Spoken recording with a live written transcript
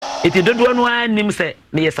iti dodo no anim se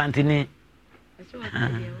me yesantini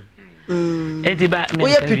enti ba me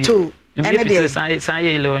we pito ene de san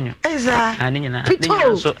ye ile onyo eza ani nyina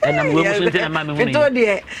so enam we muso ntina ma me hu pito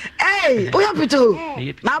de we pito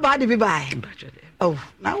na ba de bi bai oh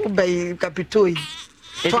na wo bai kapito yi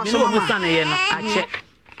to so mo san ye no ache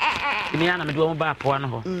mi ana me do mo ba po no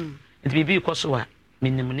ho enti bibi ikoso a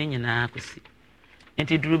menim ne nyina akosi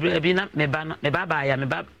enti durubra bi na me ba ya me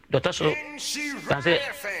ba doctor so say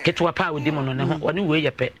ketwa pa odi mo no ne ho oni we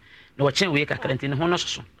yepe na wo chen we kakra enti ne ho no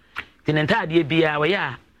soso ti ne ntade bia we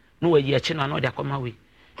ya no wayi achi no de akoma we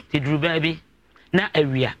ti durubra bi na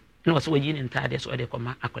awia na wo so wayi ne ntade so de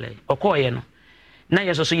koma akola okoye no na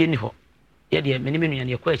yeso so yeni ho ye de menim nua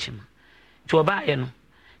ne ekwa achi ma ti oba ye no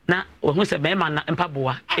na wo hu se be ma na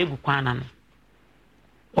mpaboa egu kwana no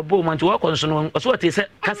obo mo nti wo konso no so te se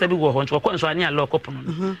kasa bi wo ho nti wo konso ani ala okopono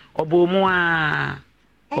no obo mo a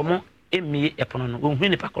omo emi epono no wo hu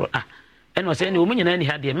ni pakoro eno se ni wo nyina ni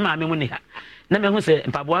ha de me maame mu ni ha na me hu se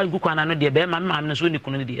mpaboa gu kwana no de be maame no so ni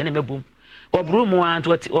kunu de ene mebom obru mu a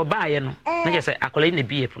nti oba ye no na je se akola ni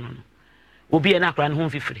bi epono no obi e na akola no hu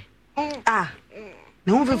fifire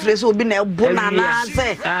ne hu fifire so obi na ebo na na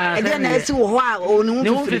se e de na esi wo ho a o ne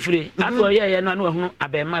hu fifire ato ye no hu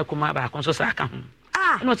abema kuma ba konso sa aka hu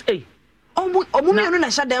no say omu me no na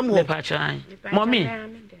sha dem ho me pa chan mommy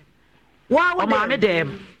wa maame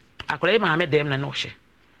dem akola maame dem na no hye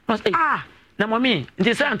no say na mommy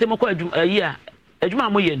nti say antem ko ayi a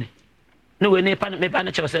adwuma mo ye ne no we ne pa me pa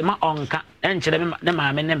na che say ma onka enkire me ne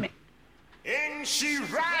maame ne me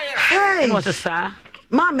hey no say sa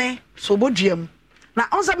maame so boduam na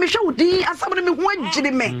onsa me hwe wudi asam ne me ho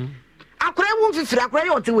agire me akola hu fifiri akola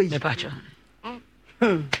ye ote we me pa chan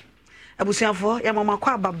abusiafo ya mama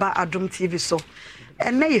kwa baba Adom TV so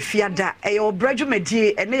ene ye fiada e yo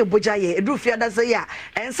bradwumadie ene ye boja ye edu fiada se ya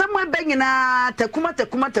ensam aba nyina takum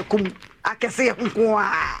akese ye nko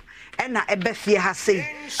a ena ebe fie ha se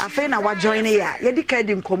afi na wa join ya ye dikai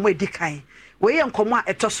di nkomo edikai we ye nkomo a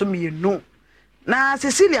etoso mienu na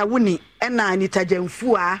Cecilia Wuni ena Anita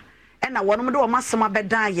Jamfu a ena wonom de wo masema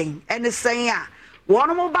beda yen ene sen a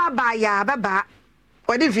wonom ba ya baba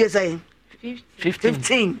wodi fie sen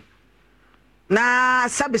 15 na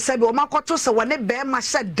sabi o makoto se wone be ma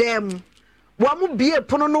hye dem wo mu bie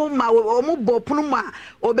pono no ma o mu bo pono ma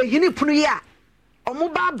o be hini pono ya o mu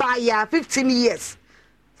ba ya 15 years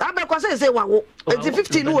sabe ko se wawo enti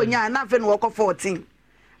 15 no wonya na fe no wo 14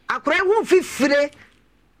 akora hu fifire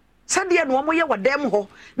sade no mo ye wadem ho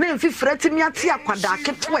na mfifire timi ate akwada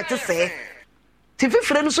keto ete se ti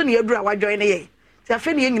fifire no so ne yadura wa join ne ye ti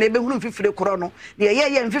afe ne nyina be hu mfifire koro no ne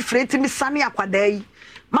ye mfifire timi sane akwada yi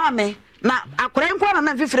maame na akora nkwa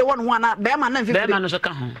na mfifire won ho na be ma na mfifire be ma no so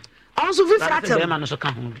ka ho also fifire atem be ma no so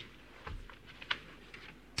ka ho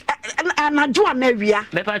na jo na awia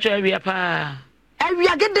be pa cho awia pa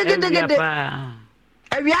awia gede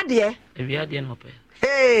awia de no pe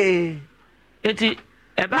eti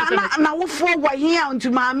na wo fo wo hia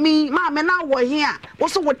ntu maame na wo hia wo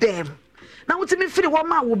so wo dem na wo timi firi wo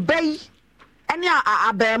ma wo bai ene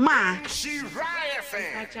abema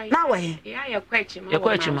na we ya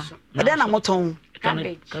kwachi ma ede na moton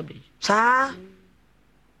cabbage sa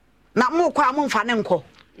na mo kwa mo mfa ne nko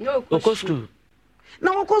no okostu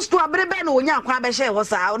na okostu abrebe na onya kwa be hye ho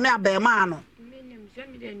sa ne abema no minim se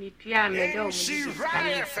mi de mi pia me do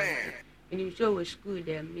minim so we school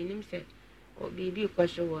dem minim se o bibi ko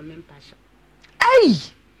so wo me mpaso ai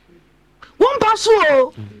won paso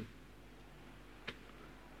o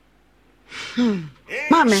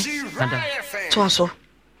mame to so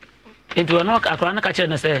enti no akora na ka kire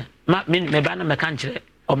na se ma me ba na me kan kire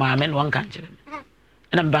o ma me no won kan kire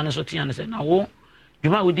na me ba na so tia na se na wo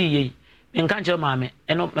djuma wodi ye me kan kire ma me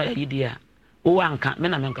eno yidi a wo anka me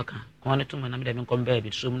na me nkaka ko ne tuma na me de me nkom ba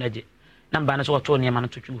bi so mu na je na me ba na so to ne ma na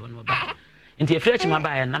to twu ho no ba enti efre chi ma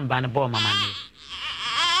ba ya na me ba na bo mama ne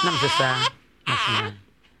na me se sa na se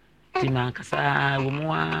ti ma kasa wo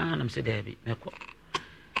mu a na me se da bi me ko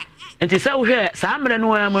enti sa wo hwe sa amre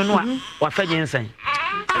no amanu a wa fa jinsan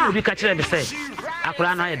obi ka kire be se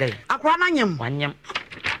akura na ayedai akura na nyem wanyem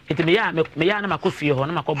enti me ya na makofie ho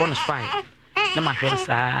na makobo no spy na mahwe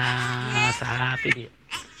sa fidi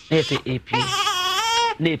na ete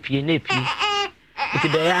na epie enti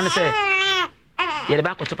be ya na se yele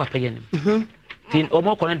ba ko to papa yenim tin o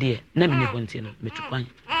mo ko na de na me ne ho enti no metukwan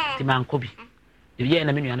ti manko bi de ye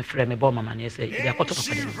na me nua no frɛ me bo mama na se de akoto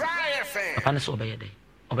papa de papa ne so be yedai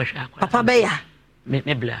obehwe akura papa be ya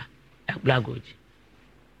me bla goji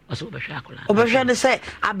oso obehwe akura obehwe ne se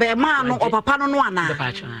abema no o papa no no ana be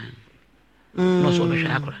pa chan no so obehwe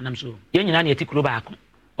akura nam so ye nyina na etikuro ba ako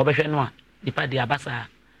obehwe no a dipa de abasa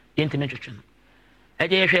ye ntime twetwe no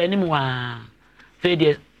eje hwe anim wa fe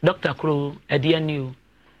de doctor kro ade ani o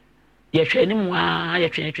ye hwe anim wa ye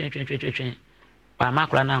twen pa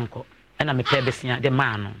makra na nko na me pe besia de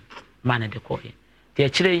man de koye te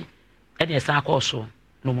akire e de sa akoso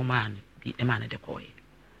no mo man bi e man de koye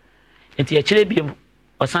enti akire biem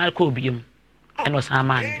osan ko biem e no san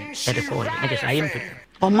man de koye e de sa yim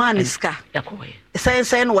o man ska ya koye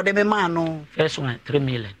say no de be man no first one 3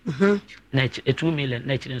 million na 2 million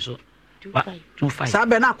na akire so 25 sa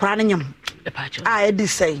be na akra na nyam e pa cho e di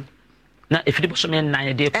say na if the so me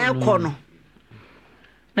nan de ko no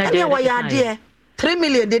na de wa ya de 3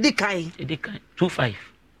 million they di kai 25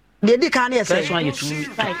 they di kan yes first one you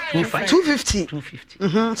 250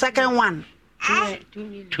 250 second one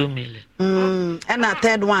 2 million and a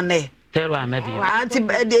third one there third one maybe anti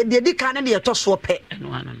they di kan dey to so pe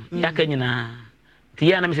no ya ka nyina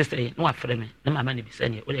ti ya na me sister no afre me na mama ne bi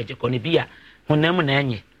sane o le je ko ne bia honam na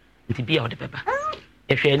enye nti bia o de beba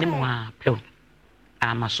e hwe ani mu a pew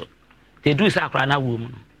amaso te du sa akra na wo mu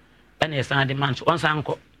no na e san de man so on san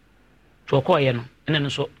ko to ko ye no ene no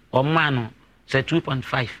so o ma no say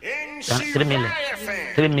 2.5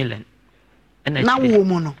 3 million na wo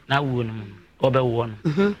mu no o be wo no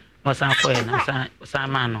no san ko ye na san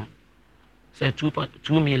ma no say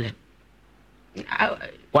 2 million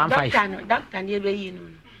 1.5 doctor ne be yi no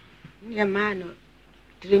ne ma no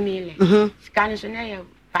 3 million scan so na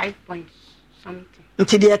 5 point something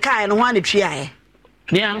nti de kai no ho na twa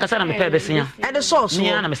ni ankasa na me pe besia e de source ni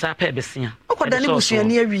na me sa pe besia o da ni busua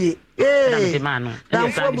ni awie na me ma no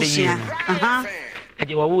e sa be yi no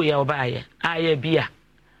eje wo ye obaye aye bia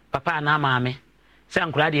papa na maame se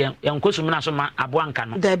ankura de yankosum na so ma abo anka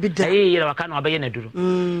no aye yire waka na obaye na duru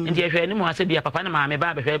nti ehwe ni mo ase bia papa na maame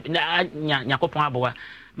ba behwe nyakopon aboa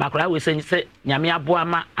makura we se nyame aboa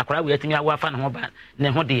ma akura we atimi awo afa na ho ba ne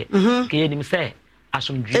ho de ke nim se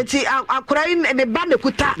asomdwe eti akura ne ba ne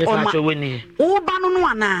kuta o ma wo ba no no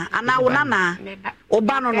ana wo na o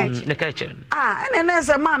ba no no ne ka chere ene ne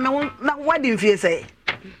se maame na wedding fie se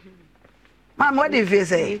maame wedding fie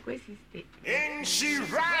se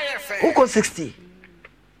uko 60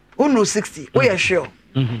 unu 60 we are sure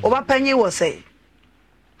o ba panyi wo say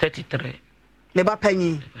 33 le ba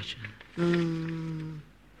panyi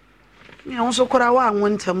ni on so kora wa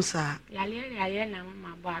anwontam sa ya na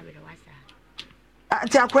mama bo abere wasa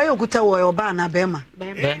ati akora yokuta wo oba na bema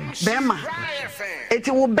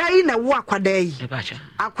eti wo bai na wo akwada yi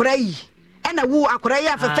akora yi ena wo akora yi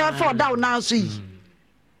afefe for down na so yi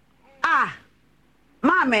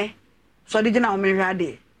mame so di na o me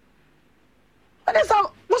hwade ade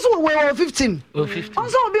so muso we 15 on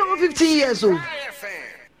so be 15 years old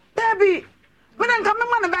baby when I come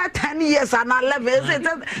man about 10 years and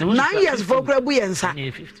 11 9 years for krabu yensa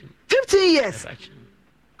 15 years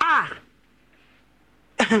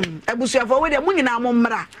abusia for we de mu nyina mo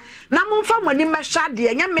mra na mo mfa mo ni mesha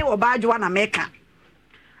de nya me wo baadwo na meka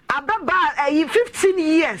ababa 15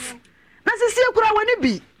 years na sisi ekura wani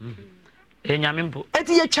bi nyame mpo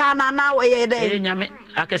eti ye cha na we ye de nyame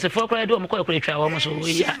akese for kra de o mko ekura twa wo mo so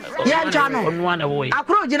ya cha no onu na wo yi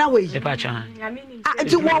akura ogina we e pa cha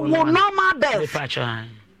eti wo normal birth e pa cha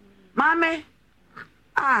mame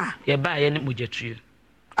ye ba ye ni mujetuo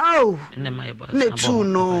ne ma ye ba ne tu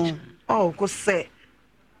no ko se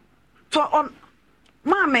to on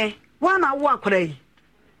mame wana wo akura yi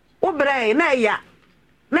wo bre na ya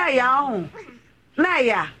ho na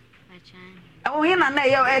ya o hina na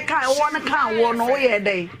ya e ka wo na ka wo no wo ye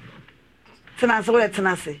dey tenase wo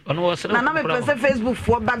tenase na na me pese Facebook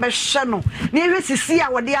fo ba be hye no na ehwe sisi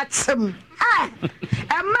a wo de akyem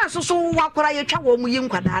ma so wo akora ye twa wo mu yi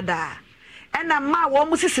nkwadada na ma wo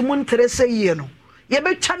mu sisi mu nterese yie no ye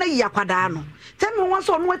be twa na yi akwada no temi wo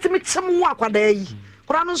so no watimi kyem wo akwada yi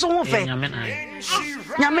kora no so wo fe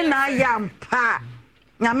nyame na ya mpa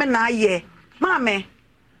nyame na ye mame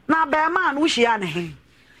na ba ma no hia ne he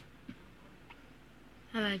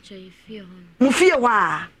mu fie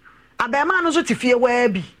wa abema no so ti fie wa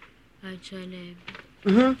bi actually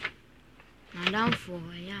madam for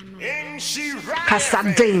ya no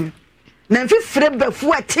kasadin na mfifire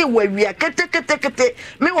bafu ate wa wi kete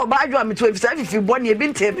me wo baadwo am to afisa fifi bo na ebi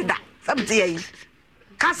nte bi da sabte yi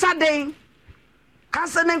kasadin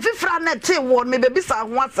kasa na mfifira na te wo me bebi sa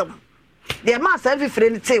ho asem de ma sa mfifire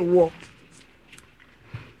ni te wo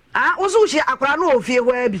wo so hie akora no ofie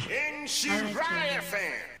wa bi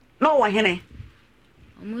no wa hene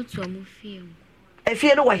omutu omufie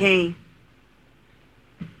efie no wa hen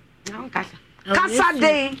na kasa kasa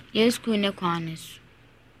dey yes school ne kwanes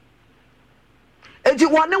eti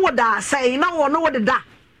wone wo da sai na wone wo de da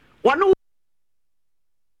wone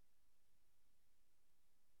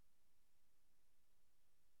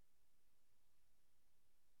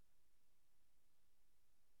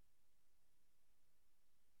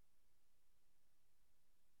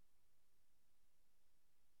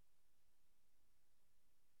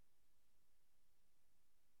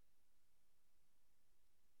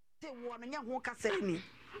wo no nya ho kasa ni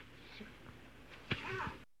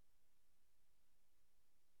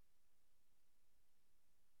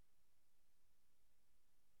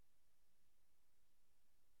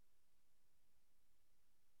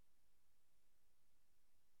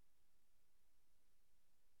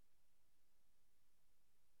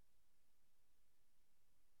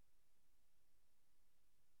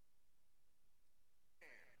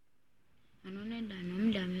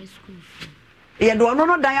ye do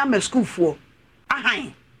no dan am school for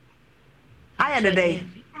ahan aya de dey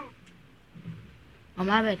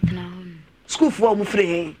mama betna hon school for mu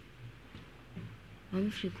free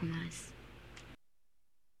Kumasi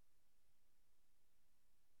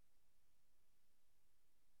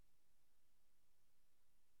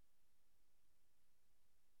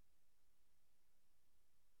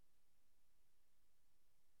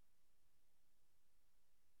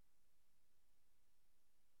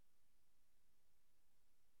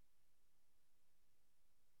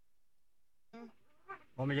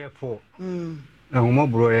omeje fo mo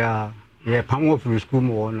bro ya ye pam of school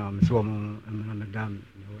mo na me so mo madam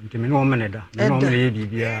nti me no me da me no me ye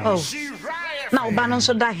bibia na oba no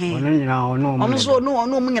so da he ono nyina ono so no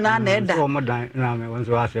mu nyina na eda so mo dan na me won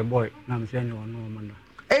so ase boy na me say ono mo na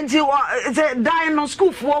enti say dan no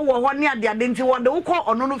school for wo ho ne ade ade enti wo de wo ko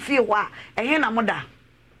ono no fie ho a ehe na mo da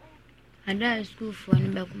ada school for ne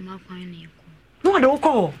be kuma kwan na eko no de wo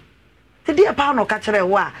ko te dia pa no ka kire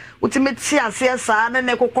wo a ultimate ase saa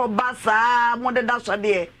ne kokko ba saa mo de da so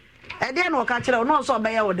de e de no ka kire wo no so be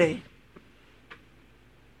ye wo de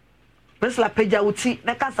Presla peja uti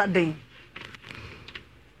na kasa den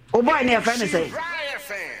o boy ne friend say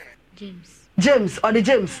James or the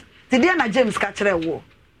James te dia na James ka kire wo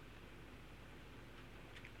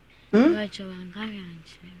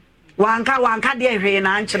wanka de hwe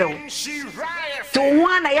na ankire wo to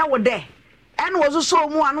ho na ya wo de en wo so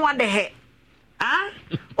mu anu ade he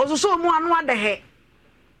o so mu anu ade he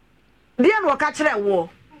dia no ka kire wo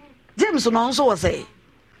James no nso wo say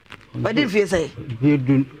but if you say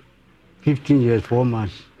 15 years 4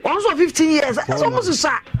 months also 15 years so mo so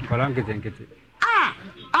sa nkete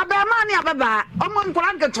abema ni ababa omo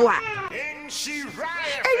nkora nketo a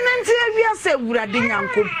enanti avia se wurade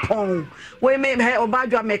nyankopon we me he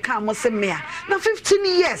obadwa me ka mo se me a na 15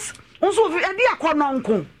 years nso ade akono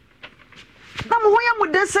nko na mo hoya mo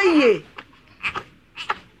de say ye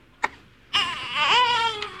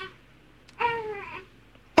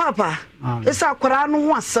papa esa akora no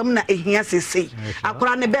ho asem na ehia sese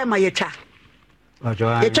akora ne be ma yetwa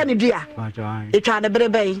yetwa ne dua yetwa ne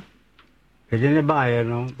brebe ejene baaye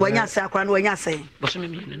no wanya se akora no wanya se boso me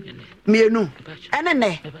mienu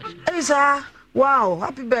enene esa wow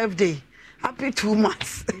happy birthday happy 2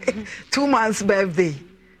 months 2 months birthday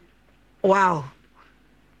wow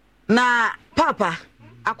na papa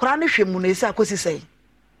akora ne hwemu na esa akosi sei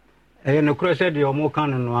no kro se de omo kan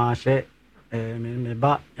no a se me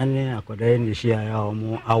ba ene akoda ni hia ya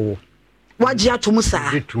omo awo waji atum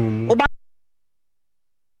sa oba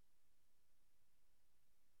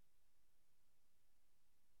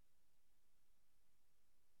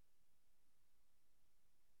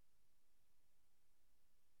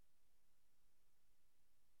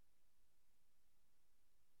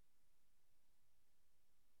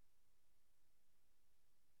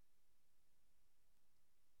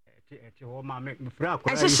eti ho ma me fra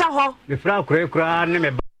akora esha ho me fra akora ne me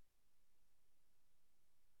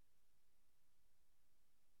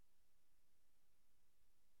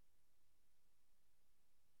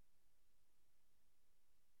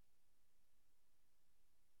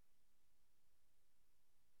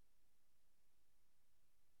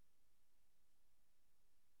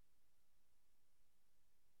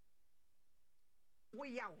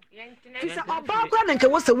we yaw fisa oba akora ne nke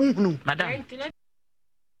wo se wuhunu madam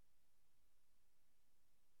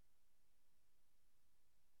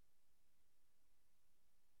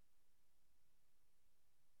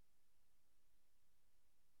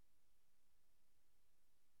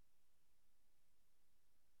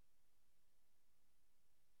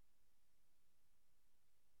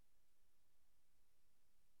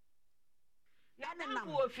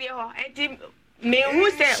wo fie ho enti me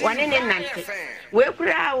hu se wane ne nante we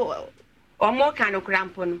kura omo kan kura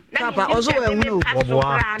mpo no na papa ozo we hu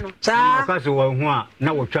no cha ka so wa hu a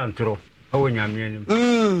na wo twa ntoro awo nyame anim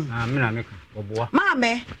me na me ka oboa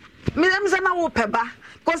maame me dem se na wo peba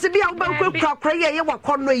kosi bia wo ba kura ye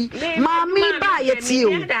wakono yi maami ba ye tie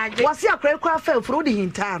o wase akura fa furu de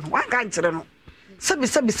hinta no wa ka nkire no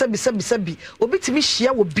sabi obi timi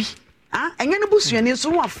hia wo bi enye ne busuani so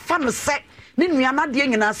wa fa no se ne nua na de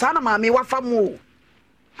nyina sa na maami wa fa mu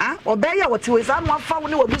obeye wote we za no afa wo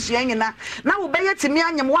ne wabusua nyina na obeye timi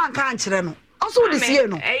anyem wanka ankyere no oso de sie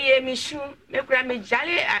no mishu me kura me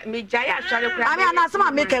jale asware kura ami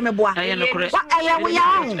anasema me ke me boa eye no kure wo ya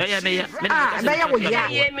eye me ya beye wo ya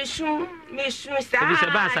mishu sa bi se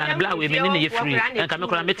ba sa bla we me ne ye free enka me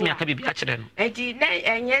kura metimi aka bibi akere no enti na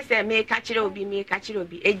enye se me ka kire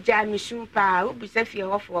obi eja mishu pa obi se fie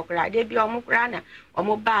hofo kura de bi omo kura na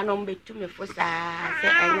omo ba no mbetu me fo sa se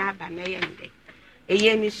enya ba me ye nde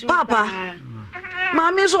eye mishu papa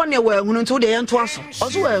Mami so ne wa ehunu nti wo de yento aso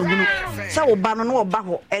oso wa ehunu se wo ba no no wo ba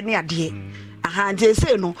ho ene ade aha nti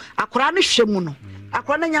se no akora no hwemu no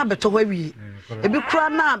akora na nya beto hwa wie ebi kura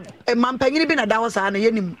na mampanyini bi na da ho sa na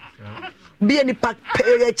yenim bi eni pa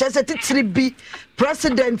chese titiri bi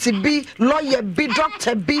president bi lawyer bi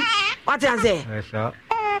doctor bi what you say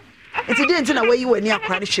iti de nti na wa yi wani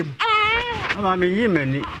akora no hwemu ama me yi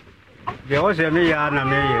mani de o se me ya na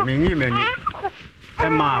me yi mani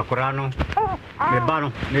Emma Kurano, me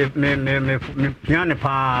bano, me piano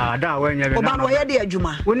pa da when you Obano Yadi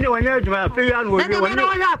Juma. When you Fian will be when you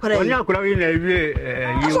are in a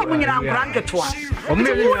year, you are going to rank twice.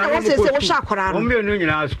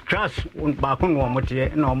 Class on Bakun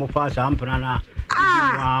Womotia, no more fast Amprana,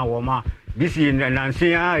 Woma. This is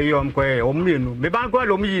Nancy, Yom Quay, Ominu, me bank well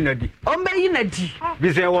Ominadi. Ominadi.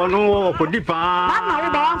 This is one for Dipa.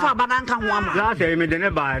 I'm for Bananka Wama. Last day, me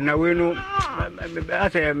didn't buy, now we know. I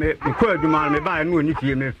say, me could demand me buy no need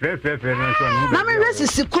to me fair. Now, me rest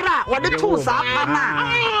is Sikura, what the tools are.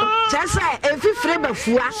 Just say, if you frame a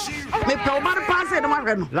fool, me Palma pass it.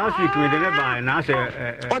 Last week we didn't buy, and I say,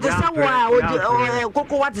 what is a while,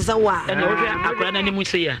 Coco, what is a while? And I ran any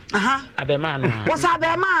musia. Abeman. What's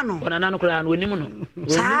Abeman? Kura no nimu no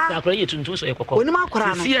akura ye tuntu so ekokko oni ma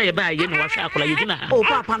kura no sia ye ba ye no wa hwa akura ye gina o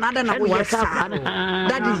papa na da na wo ye sa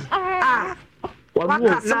daddy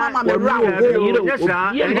waka sama ma me ra wo yes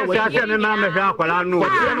sir me ma me hwa akura no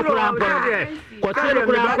kura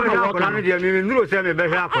no de me nuro se me be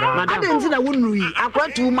hwa akura madam ade ntina wo nui akura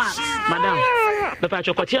 2 months madam be pa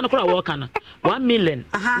chokotia no kura wo kana 1 million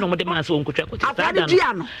no mo de ma so nkotwa kotia sa da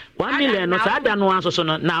no 1 million no sa da no aso so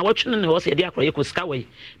no na awotwe no ho se de akura ye ko ska we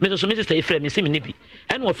me so me sister e frame me se me nibi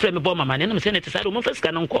en wo frame bo mama ne no me se ne te sa do mo fa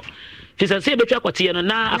ska no nko fi se se betwa kotia no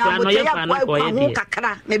na akura no ye fa no ko ye de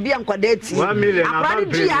kakra na bia nkwada ati 1 million akura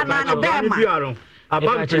di ana na be ma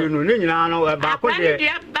abampire no ne nyina no ba ko de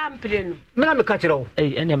abampire no me na me ka kire wo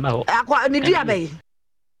ene ma ho akwa ni dia be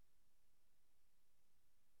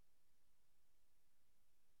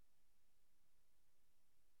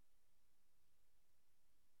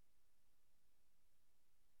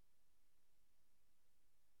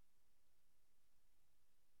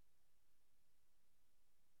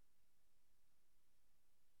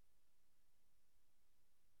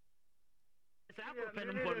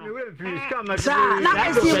sa na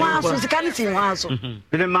esi wan so sikani ti wan so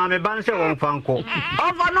bile ma me ban se won fanko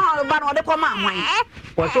over no ba no de ko ma hwan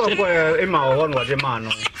wo so ko e ma wo no de ma no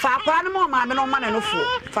fa kwa no ma me no ma na no fu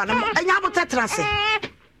fa no enya bo tetrase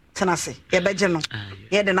tenase ye beje no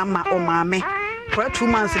ye de na ma o ma me for 2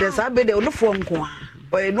 months de sa be de no fu nko a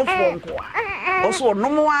o no fu nko a o so no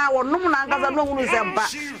mo a wo no na ngaza no hunu se ba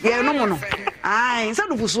ye no mo no ai sa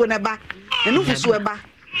no fu so ne ba no fu so e ba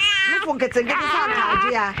no nketenge sa ka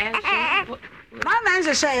dia na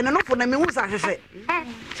nje shay no fu na me hu sa hwehwe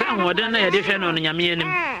sa hoden na ye de hwe no nyame anim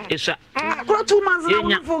esa akro 2 months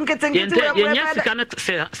no fu nketenge ye nya sika na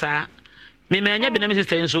sa me ma nya bi na me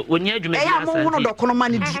sister nso onya adwuma bi asa e ya mo hu no dokono ma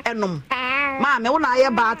ne di enom ma me wo na aye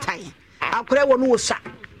ba atai akore wo no wo sa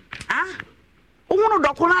hu no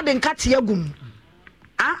dokono ade nkate agum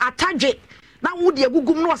atagye na wo de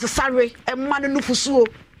agugum no wasesare e ma no nufusuo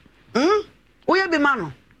wo ye bi ma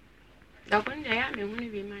no dokono ya me hu ne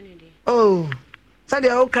bi ma ne de oh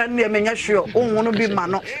sade o kan ne menya hwe o hu no bi ma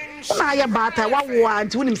no na aye ba atai wa wo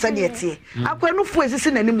anti wonim sade etie akore no fu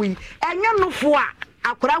esisi nanimu yi enye no fu a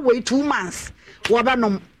akora wait 2 months wo ba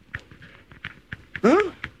nom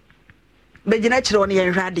begina kire woni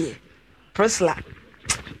yen hwade Priscilla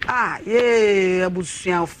ye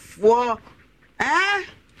abusuafo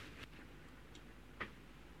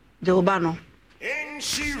Jehova no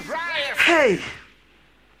hey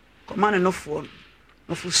come on no phone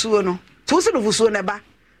no fusuo no tu se no fusuo ne ba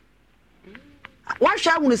wa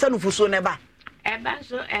hwa hunu se no fusuo ne ba e ba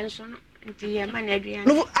so enso no nti ye ma na aduan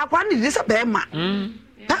no akwa ni disa be ma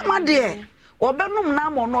ta ma de obenum na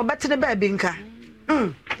mo no obetene ba bi nka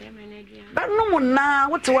benum na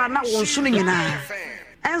wote wa na wonsu ni nyina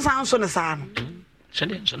ensan so ne sa no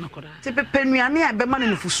sede enso no koda ti pepenuane a be ma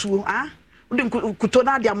ne fusuo udi kuto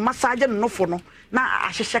na dia massage no fo no na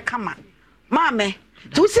ahyehye kama maame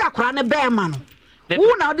tu si akora ne be ma no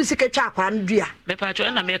Who now do sika cha kwa ndua? Me pa cho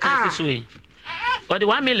na me ka so yi. O de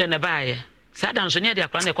 1 million na baaye. Sada nso ne de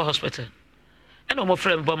akwa na hospital. E no mo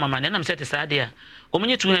frem bo mama na nam set saade a. O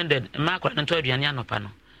munye 200 ma akwa na to aduane anopa no.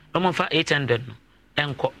 No mo fa 800 no.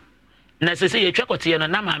 Enko. Na se ye twa kote no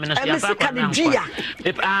na ma me no so ya fa kwa na enko.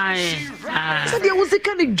 So de wo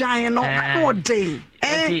sika ni dwan no no dey.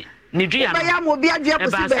 Ni dua no. Ba ya mo bi adua ko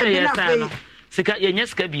si ba bi na fe. Sika ye nya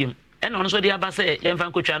sika biem. E no so de aba se ye mfa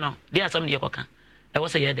nkotwa no. De asam de ye koka. E wo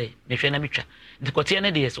se ye dey. Me hwe na metwa. De kote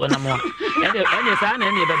ne de so na mo. Enye sa na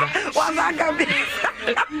ne baba. Wa ba ka bi.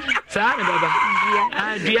 Sa ne baba.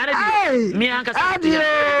 Dua ne de. Mi anka sa.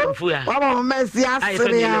 Fu ya. Wa mo mesi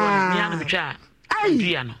asere ya. Mi anu metwa.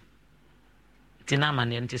 Dua no. Tina ma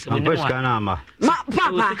ne nti se woni mo. Ma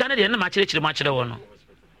papa. Sika ne de na ma kire wo no.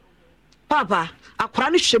 Papa, akwara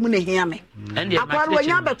no hwemu na hia me. Akwara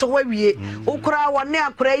wanya beto wa wie. Okura wone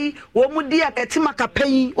akwara yi, wo mu di akatima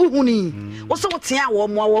kapan, uhuni. Wo so wotea wo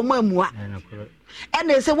mo amua.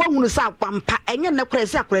 Ene se wahunu sa akwampa, enye ne kwara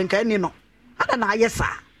se akwara nka ni no. Ada na ayesa.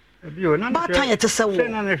 Bio na ba tan yete se wo. Se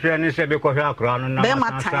na ne hwe ne se be ko hwe akwara no na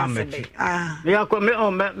ma san me. Me akwa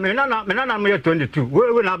me na me 22.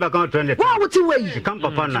 We na ba kan 22. Wa wuti we. Kan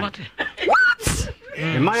papa na. What?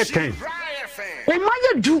 Me my 10. O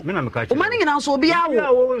manya du. O manya nyina so obi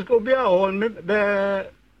awo. Obi awo be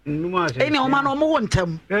numa se. Eni o ma no mo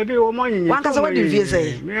wontam. Be o mo nyi. Wan ka se what do you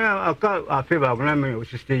say? Me aka afeba na me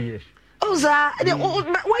 60 years. Oza,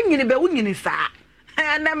 wan nyini be wonyini sa.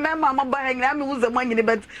 Na me mama ba hangina me wuza mo nyini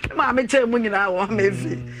but mama tell mo nyina wo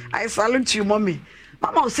mefi. I salute you mommy.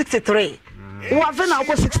 Mama 63. Wo afa na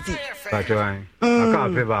ko 60. Patwan. Aka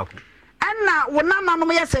afeba ko. Anna wo na mama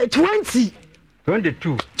mo yesa 20.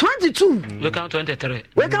 22. We count 23.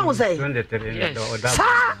 We can say 23. Yes.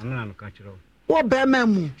 I'm not sure. Wo be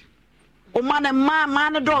mamu. O man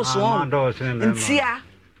dos on. Ntia.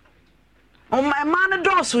 O man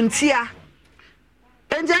dos ntia.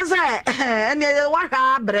 Enje say ene wa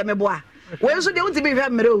hwa abre me boa. We so de unti bi hwa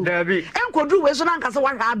mere o. Enkodu we so na nkase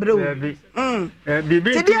wa hwa abre o.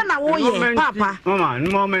 Bibi. Ti dia na wo ye papa. Mama,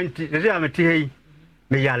 no moment. Ze am ti hei.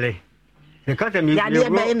 Me yale. Nkase mi ya de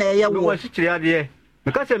be na ye wo sikiri ade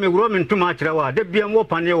nkase mi wuro mi ntuma akira wa de bia wo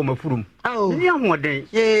pane wo mafurum ni ahoden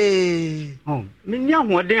mi ni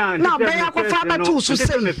ahoden na be ya ko fa ba tu su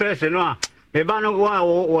sei me pese no a me ba no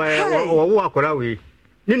wo akora we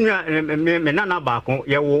ni me nana ba ko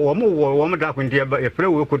ye wo mo da ko ndie e fre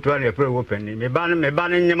wo kutua na e fre wo pani me ba no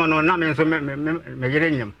nyema no na me so me yere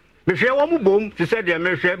nyem me hwe wo mo bom se se de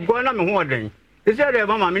me hwe go na me ho oden se se de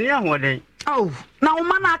mama me ni ahoden. Oh, now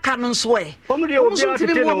man aka no so e. Omo de obi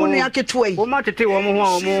atete wo nu aketo e. O ma tete wo mo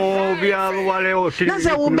ho omo bia wale o tiri. Na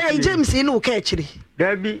se wo be James ni wo ka akiri.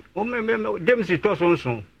 Da bi o me James to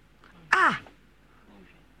so. Ah.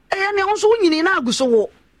 Ne on so nyini na aguso wo.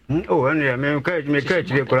 Oh, ene me ka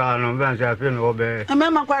akiri kura no ban se afi no obe. Me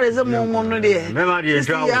ma kware ze mo no de. Me ma de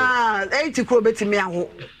ntwa wo. Ah, 80 kro betimi aho.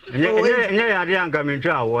 Nye ya de anga me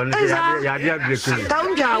ntwa wo, ya de agreku. Ka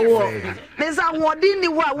unja wo. Nesa hodin ni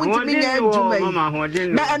wo a wuntimi nya adwuma yi. Mama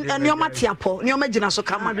hodin. Na enioma tiapo, enioma gina so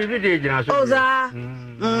kama. Bibi de gina so. Oza.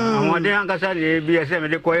 Hodin anga sa de bi ese me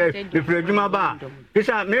de koye me fre adwuma ba.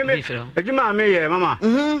 Bisa me adwuma me ye mama.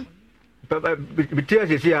 Bi tia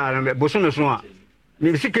sisi a boso me so a.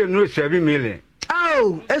 Me sike no 7 million.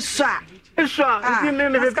 Oh, esa. Esa, me be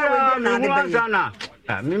na de sana.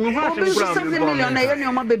 Me ho se kura 7 million na ye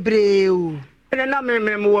enioma bebre o. Ene na me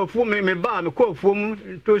wafu me ba me ko afuom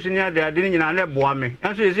to sini ade nyina na boa me.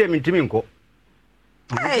 Anso ye se me ntimi nko.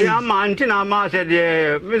 Ya ma nti na ma se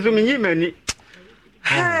de me so me nyimani.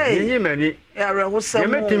 Hey. Nyimani. Ya rewo se mo.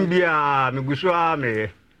 Me timbia me guso a me.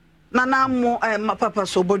 Na mo papa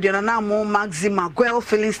so bodia na mo Maxima Gwel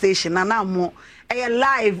filling station na mo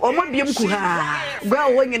live o mo biem ku ha.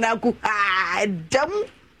 Gwel wo nyina ku ha. Dam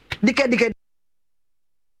dike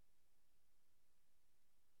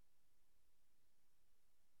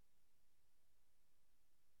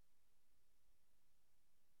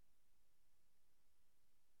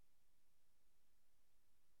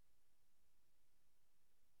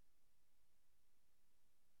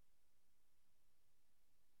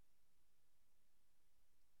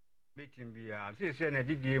Timbia se na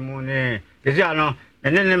didi mu ne ese ano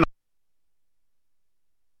ene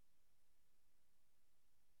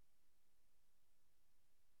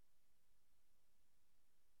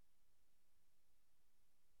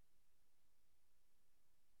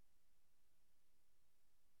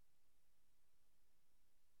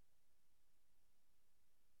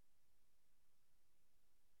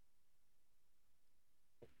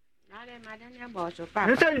madanya boso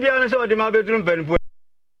papa ese bia no so de ma bedrum penpo.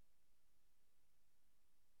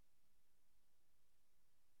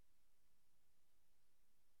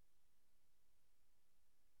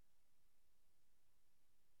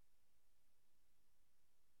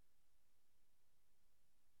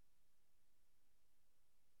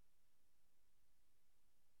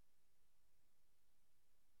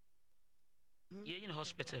 in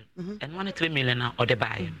hospital and 1 3 million now or the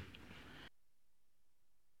buy.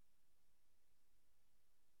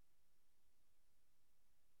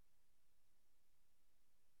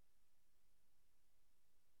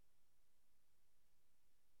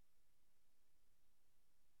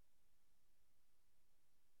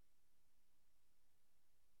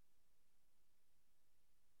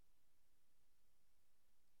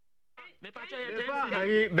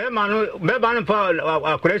 Bemano pa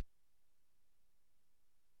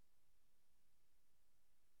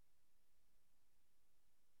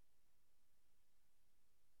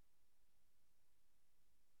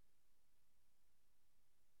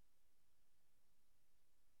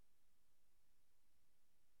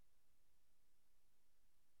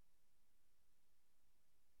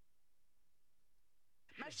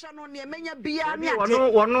Meshano ne menya bia ne ade.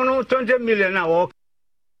 Wono 20 million na wo.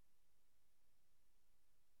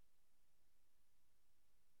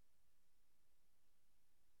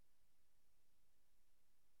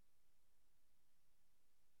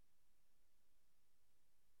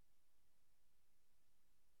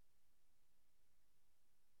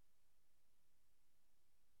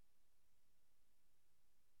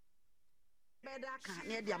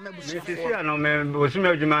 Sisi ano me bosume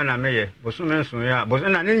adwuma na meye bosume nso ya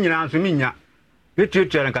bosuna ne nyina nso minya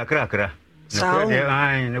betuetua na kakra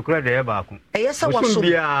ne kura de ba ko eyesa waso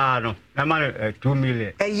bia no na ma 2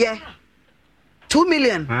 million 2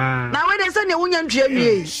 million na we dey say ne wonya ntua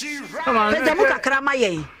nwie peda mu kakra ma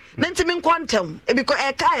yen na ntimi nkontem ebiko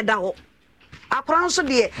e ka eda ho akora nso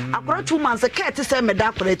de akora 2 months ka te say me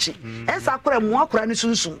da akora chi esa akora mu akora ni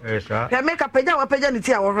sunsun pe me ka peda wa peda ni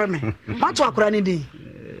ti a wo hwe me mato akora ni din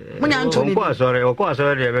munya ntoni okọ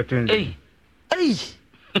asore de betundi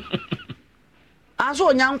aso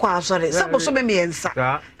onyankwa asore se boso me miensa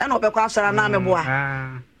e na obekwa asora na meboa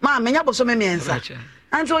ma menya boso me miensa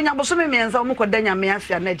anti onya boso me miensa o mko danya me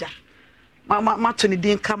afia naja ma to ni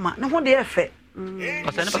din kama ne ho de efe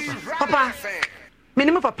papa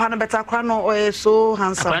minimum papa no beta kwa no so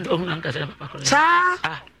handsome cha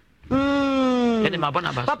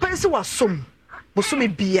papa isi wasom boso me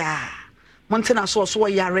bia montena so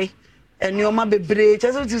yare enioma bebre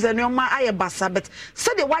chese ti se enioma aye basa bet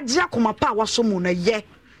se de wagye akoma pa wasom na ye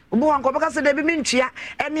obo wan ko beka se de bi mentua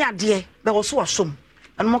ene ade be wo so wasom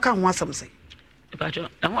eno mo ka ho asem se pacho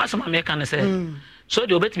ho asem america ne se so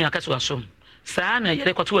de obetimi aka so wasom saa na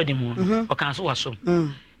yere kwato adimu o kan so wasom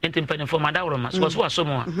enti mpani for madawro ma so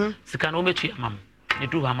wasom a sika no metua mam ne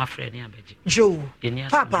du ha ma frɛ ne abeje jo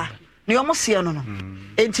papa ne omo se no no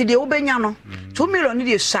enti de obenya no 2 million ne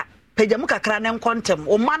de sha pejamu kakra ne nkontem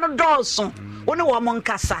o ma no dɔɔso wo ne wo mo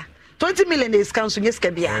nkasa 20 million is council yes ka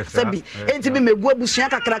bia sabi enti bi megu abusua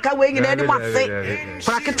kakra ka we nyina ni mo afe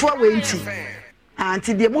praketoa we enti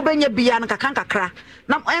anti de mu benya bia no kakra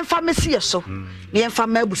na emfa mesi yeso ne emfa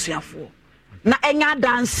ma abusuafo na enya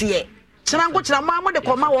danse kyena nko kyena ma de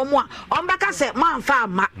koma wo mo a ombaka se ma amfa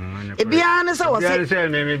ama e bia ne se wo se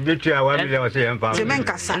me betua 1 million wo se emfa te men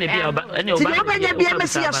kasa ne bia benya bia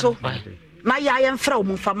mesi yeso na ya yen fra o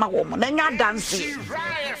mfa ma wo mo na nya dance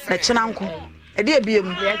na kyena nko e de bia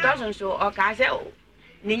mu ye to so o ka se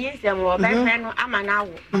ni yin se mo be fe no ama na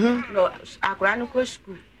wo no akura no ko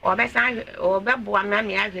school o be san o be boa ma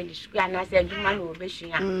me ahwe ni school ana se djuma no o be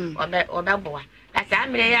hia o be boa la sa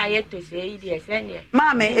mire ya ye to se yi de se ne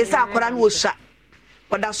mama esa akura no osha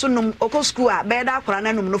oda so num oko school a be da akura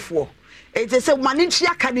na num no fo e te se mani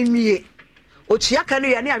ntia ka ne nwie o tia ka no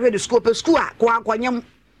ya ne ahwe de school pe school a ko akwanyam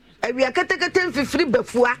awia ketekete mfifiri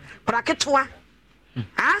bafua praketoa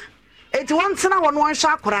eti won tena won hwa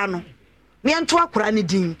akora no ne ento akora ne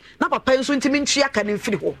din na papa nso ntimi ntua ka ne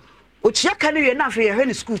mfiri ho o tua ka ne wie na afa ye hwe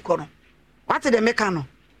ne school ko no what the meka no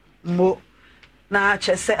mo na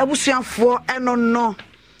chese abusuafo eno no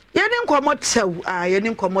ye ni nkomotew ye ni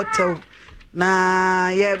nkomotew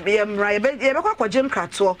na ye mra ye be kwakwaje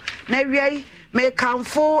nkrato na wiai me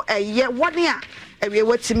kanfo eye wone a ewe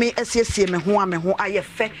watimi asiesie me ho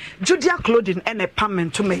ayefe Judia clothing ene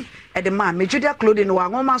pament to me e de ma me Judia clothing wa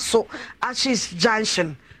ngoma so Ashis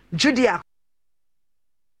Junction Judia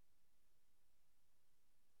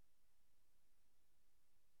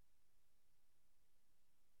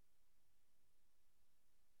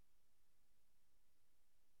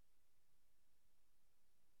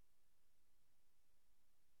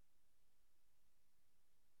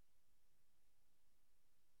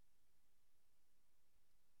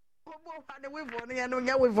we won ya no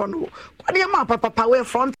nya we won kwa de ma papa we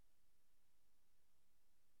front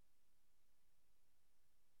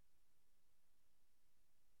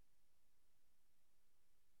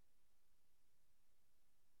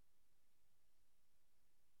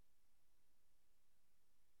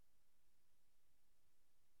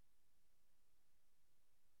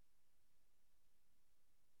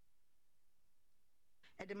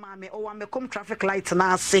the mame o wa me come traffic light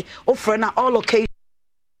na ase o frɛ na all location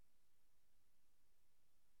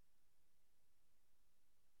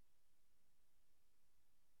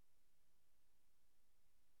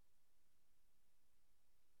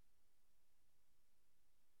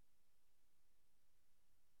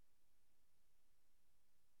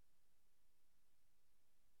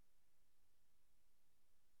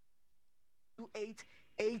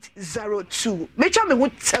 802 mecha me ho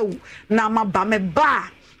tew na maba me ba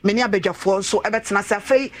me ni abadwafo nso ebetena se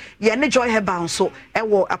afei ye ne joy heba nso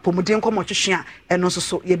ewo apomuden komo twehwe a eno nso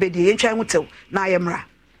so ye bedi ye ntwa ho tew na ye mra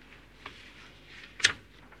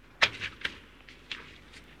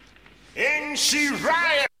in she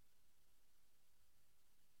riot.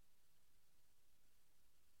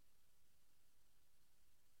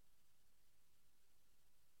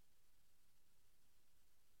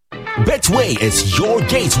 Betway is your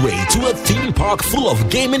gateway to a theme park full of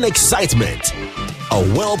gaming excitement. A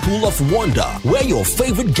whirlpool of wonder where your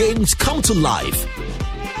favorite games come to life.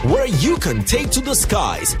 Where you can take to the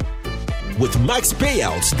skies with max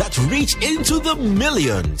payouts that reach into the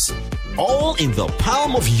millions. All in the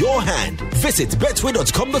palm of your hand. Visit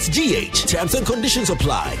betway.com.gh. Terms and conditions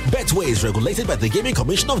apply. Betway is regulated by the Gaming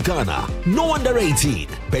Commission of Ghana. No under 18.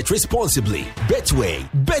 Bet responsibly. Betway.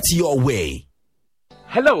 Bet your way.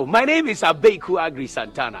 Hello, my name is Abeku Agri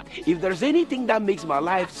Santana. If there's anything that makes my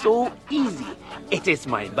life so easy, it is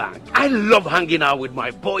my bank. I love hanging out with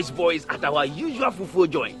my boys at our usual fufu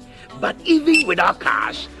joint. But even without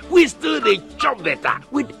cash, we still dey chop better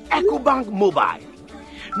with EcoBank Mobile.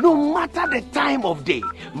 No matter the time of day,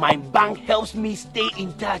 my bank helps me stay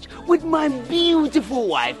in touch with my beautiful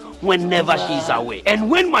wife whenever she's away. And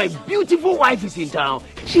when my beautiful wife is in town,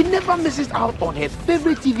 she never misses out on her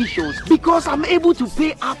favorite TV shows because I'm able to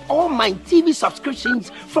pay up all my TV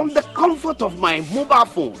subscriptions from the comfort of my mobile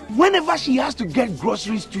phone. Whenever she has to get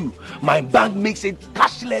groceries too, my bank makes it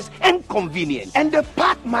cashless and convenient. And the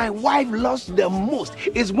part my wife loves the most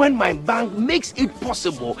is when my bank makes it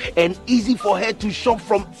possible and easy for her to shop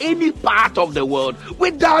from any part of the world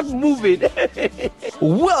without moving.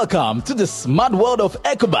 Welcome to the smart world of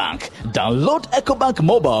EcoBank. Download EcoBank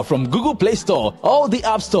Mobile from Google Play Store or the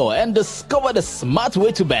App Store and discover the smart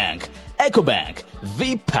way to bank. EcoBank,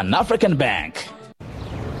 the Pan-African Bank.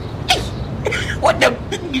 What the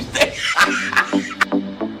f*** you say?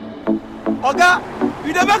 Oga,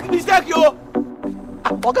 you never make mistake, yo.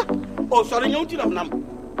 Oga, oh sorry, you don't know.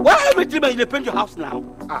 Why am I you paint your house now?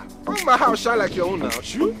 My house shine like your own now,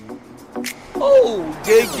 sure. Oh,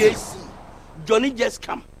 JJC, Johnny just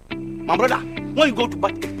come. My brother, when you go to buy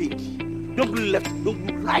a paint, don't go left, don't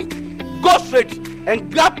go right. Go straight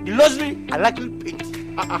and grab the luxury I like to paint.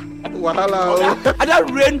 Wahala. Either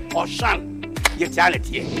rain or shine, you tell it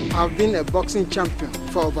here. I've been a boxing champion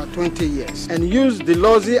for over 20 years and used the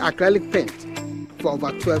Lozi acrylic paint for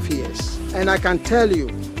over 12 years. And I can tell you,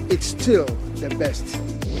 it's still the best.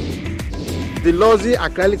 The Lozi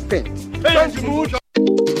acrylic paint.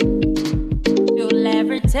 You'll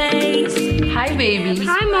ever taste. Hi, baby.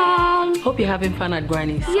 Hi, Mom. Hope you're having fun at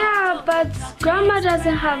Granny's. Yeah, but Grandma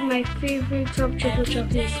doesn't have my favorite top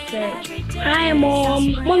chocolate spread. Hi,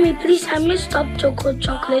 Mom. Mommy, please, I missed top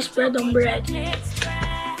chocolate spread on bread.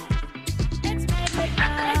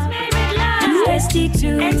 Tasty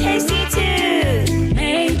too. And tasty too.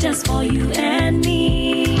 Made just for you and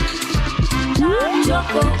me.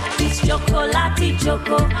 Choco, it's chocolate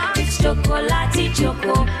choco. It's chocolate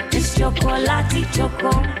choco. It's chocolate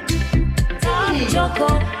choco. Choco,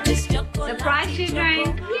 it's chocolate. Surprise children.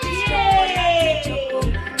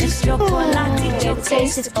 It's chocolate choco. The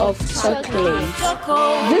taste of chocolate.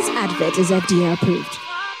 This advert is FDA approved.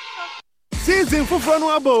 Season for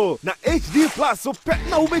Franuabo. Na HD Plus so pet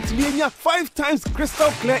na ubetimienya 5 times crystal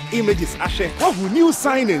clear images ashe. Wahu new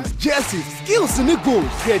signings, jerseys, skills in the goals.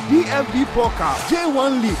 The DFB Pokal,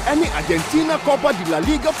 J1 League, any Argentina Copa de la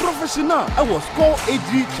Liga Profesional. I was called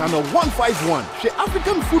HD channel 151. The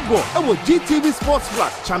African football. I was GTV Sports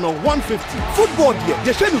Plus channel 150. Football here.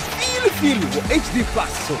 The channel feel with HD Plus.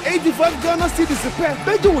 So 85 Ghana cedis a pair.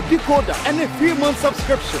 Bejo with decoder and a 3-month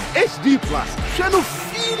subscription. HD Plus. Channel feel.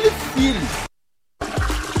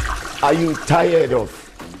 Are you tired of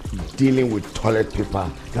dealing with toilet paper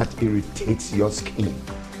that irritates your skin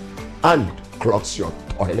and clogs your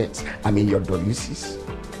toilets? Your WCs?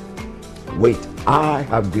 Wait, I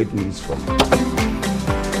have great news for you.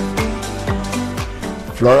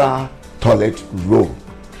 Flora Toilet Roll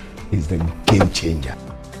is the game changer.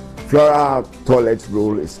 Flora Toilet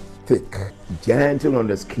Roll is thick, gentle on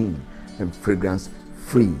the skin, and fragrance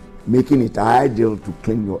free, making it ideal to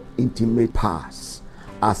clean your intimate parts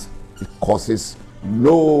as it causes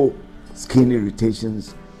no skin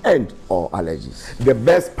irritations, and or allergies. The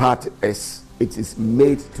best part is it is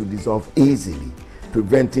made to dissolve easily,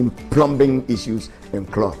 preventing plumbing issues and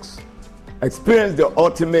clogs. Experience the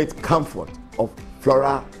ultimate comfort of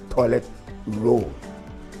Flora toilet roll.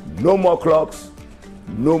 No more clogs,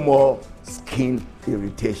 no more skin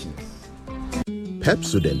irritations.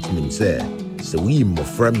 Pepsodent means so we mo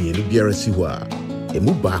from ye no biara si ho a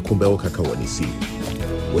emu ba ko be wo kaka woni si.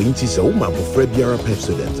 When you say wo ma bo fra biara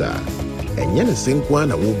Pepsodent a enye ne senkwa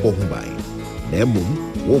na wo bo ho ban. Na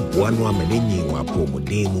emum wo bo anu amanenyi wa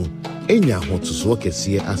pomodin mu enya hotoso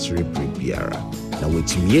kese asere biara. Na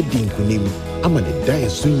wetimi edi nkunim ama ne dai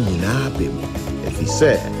so nyina abem. Efi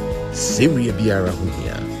se serie biara ho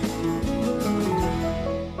hia.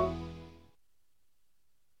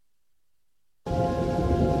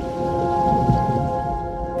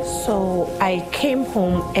 I came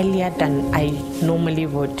home earlier than I normally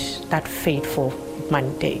would that fateful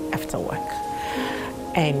Monday after work.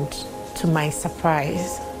 And to my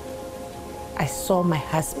surprise, I saw my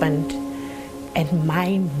husband and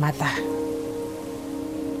my mother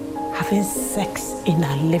having sex in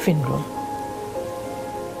our living room.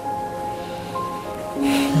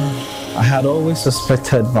 I had always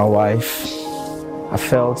suspected my wife. I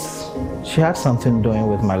felt she had something doing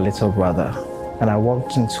with my little brother. And I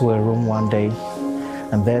walked into a room one day,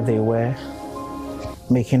 and there they were,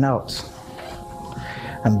 making out.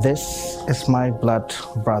 And this is my blood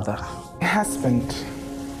brother. My husband,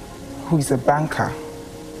 who is a banker,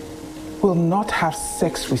 will not have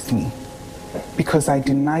sex with me because I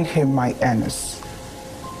denied him my earnings.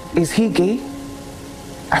 Is he gay?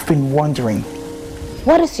 I've been wondering.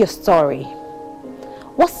 What is your story?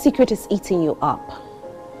 What secret is eating you up?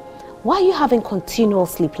 Why are you having continual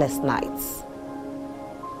sleepless nights?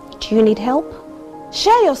 Do you need help?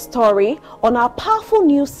 Share your story on our powerful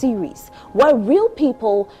new series where real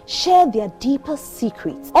people share their deepest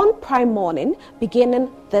secrets on Prime Morning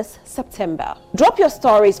beginning this September. Drop your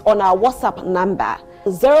stories on our WhatsApp number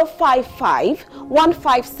 055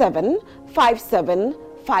 157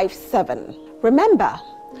 5757. Remember,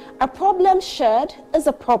 a problem shared is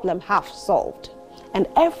a problem half solved, and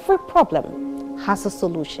every problem has a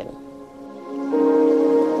solution.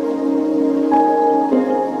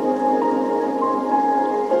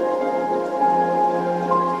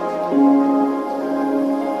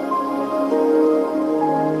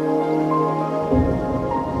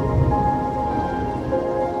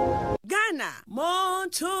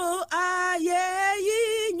 Monto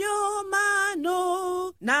aye nyoma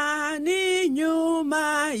no nani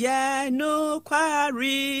nyoma ye no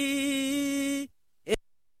kwari.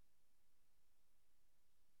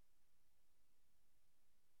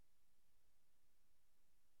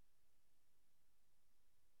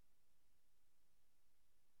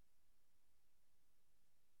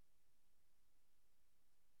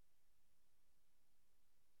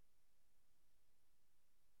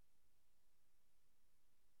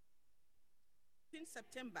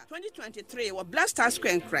 September 2023 was Black Star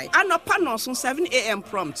Square and Cry. Anopanos on 7 a.m.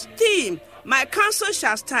 prompt. Theme: My counsel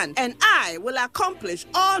shall stand, and I will accomplish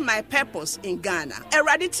all my purpose in Ghana.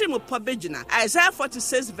 Eraditi mu pobejina. Isaiah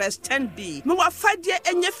 46 verse 10b. Me wa fadie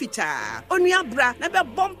enye fita. Onua bra na be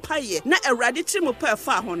bompaye na eraditi mu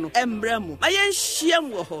pefa ho no embra mu. Ma yen hyiam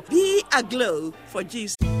wo ho. Be aglow for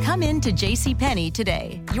Jesus. Come in to JCPenney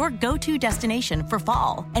today, your go-to destination for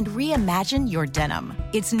fall, and reimagine your denim.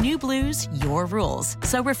 It's new blues, your rules.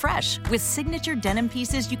 So refresh with signature denim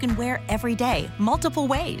pieces you can wear every day, multiple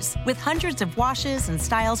ways, with hundreds of washes and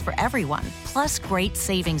styles for everyone. Plus great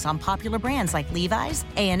savings on popular brands like Levi's,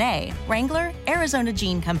 A&A, Wrangler, Arizona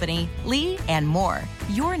Jean Company, Lee, and more.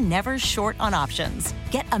 You're never short on options.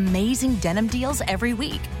 Get amazing denim deals every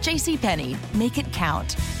week. JCPenney, make it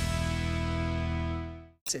count.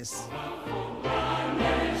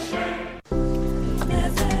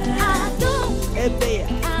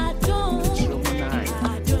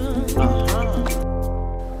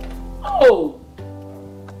 Oh,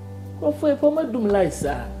 what for a pomer doom like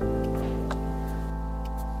sir?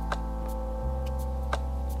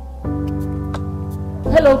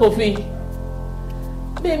 Hello, Kofi.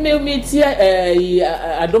 Me meet here.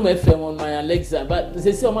 I don't have FM on my Alexa, but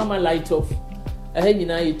they say Mama light off. I had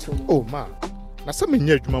you too. Oh, ma. Na some in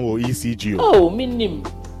your ECG. Oh, me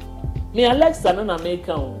Alexa no na make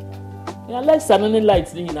am. Me Alexa no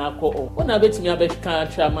lights ni na akọ. When I bet me abet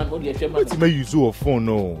can chairman o dey chairman. But me use your phone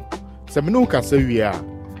no. Se me no ka say we are.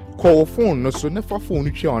 Call phone no so never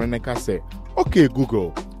phone you on na ka say. Okay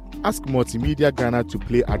Google. Ask Multimedia Ghana to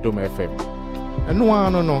play Adom FM. And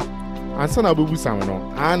no. Ansa na bebu sam no.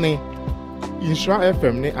 Ane Insura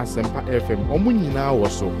FM ne Asempa FM. Omo nyina wo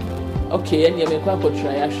so. Okay, and you make kwa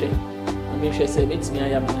try ahwe. mehwɛ sɛ metumi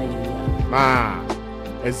ayɛ mana yɛ. Ma,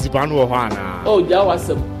 ezibanu wɔ hɔ ana. Oh, gya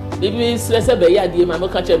wasɛm. Bibi srɛ sɛ bɛyɛ adeɛ ma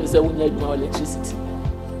meka kyerɛ me sɛ wonya adwuma electricity.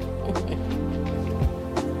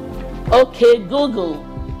 Okay, Google,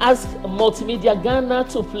 ask Multimedia Ghana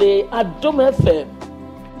to play Adom FM.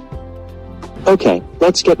 Okay,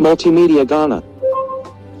 let's get Multimedia Ghana.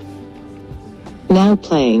 Now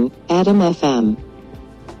playing Adam FM.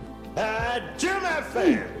 Adom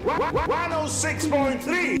FM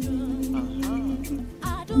 106.3.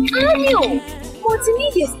 Ayo,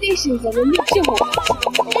 multimedia stations are a mixture of,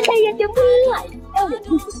 and they are the moonlight,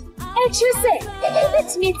 books, extra say,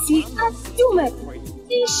 let's meet you at Adom FM,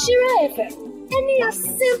 Shira FM, and they are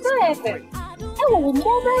Simple FM, and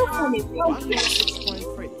mobile phone in progress.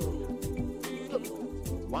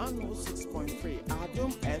 106.3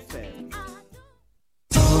 Adom FM.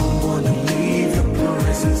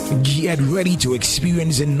 Get ready to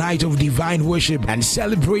experience a night of divine worship and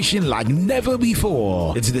celebration like never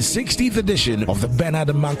before. It's the 60th edition of the Bernard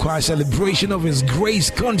Mankwah Celebration of His Grace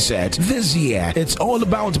concert. This year, it's all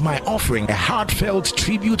about my offering, a heartfelt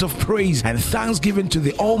tribute of praise and thanksgiving to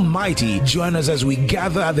the Almighty. Join us as we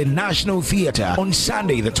gather at the National Theatre on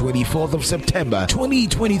Sunday, the 24th of September,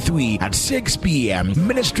 2023 at 6 p.m.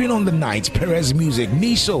 Ministering on the night, Perez Music,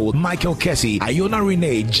 Niso, Michael Kessie, Iona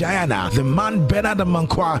Renee, Jayana, the man Bernard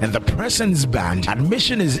Mankwah, and the Presence Band.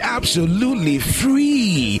 Admission is absolutely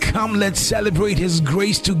free. Come, let's celebrate His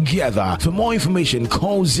grace together. For more information,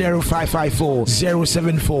 call 0554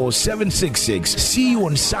 074 766. See you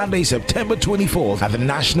on Sunday, September 24th at the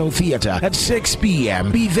National Theatre at 6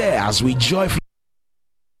 p.m. Be there as we joyfully.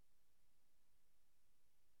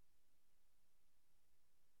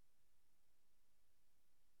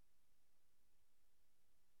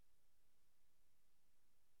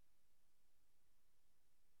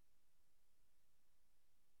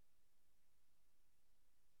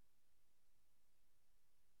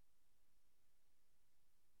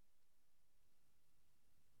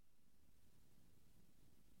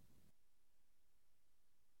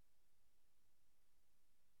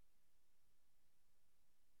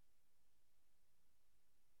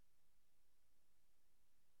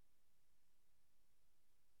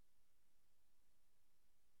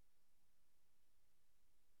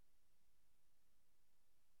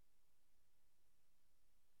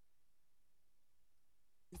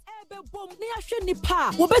 Bom ni ahwe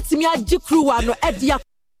nipa wo betimi agi kruwa no edia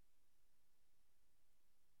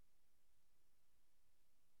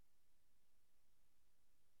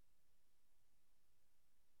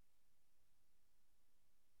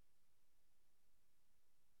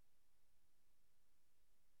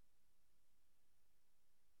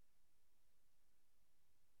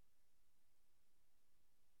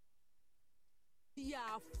ya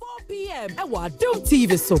 4 p.m. Ewa Adom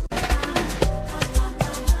TV so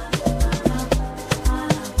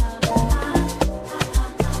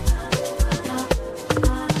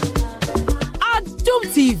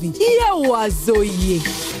TV, here was Zoe.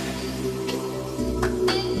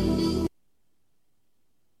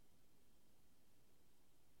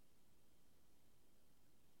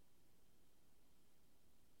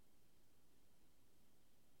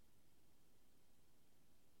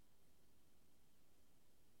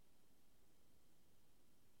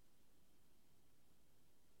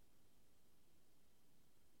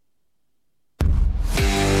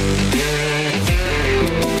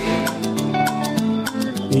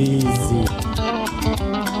 Easy.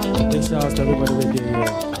 Big shouts to everybody with the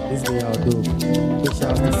this day I'll do. Big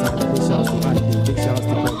shouts to Sam, big shouts to Andy, big shouts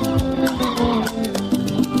to Bobby.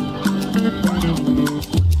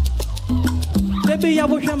 Baby, I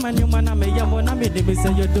wish I'm a new man, I'm a young one, I'm a baby,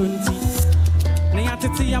 say you don't see.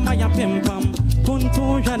 Niatiti, I'm a pim pam,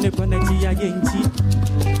 Puntu, and the Conetia Genchi.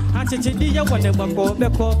 Achidia, when they were called the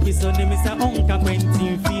coffee, so they miss a uncle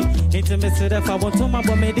 20 feet. Intimacy, if I want to my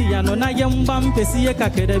bomedia, no, I am bump, Pessia,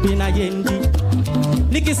 Kakadabina Yendi.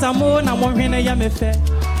 Niki Samo, na mwene ya mefe.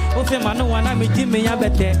 Ofe manu wana mi jimi ya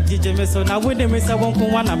bete. Jije meso na wede mesa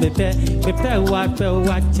wonku wana mepe. Mepe wa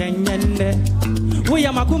chenyende.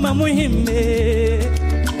 Uya makuma muhime.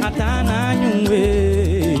 Atana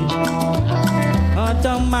nyungwe.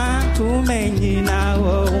 Otoma kumenyi na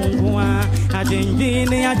wongwa.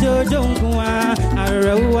 Ajinjini ya jojo nkwa.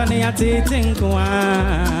 Arewa ni ya titi nkwa.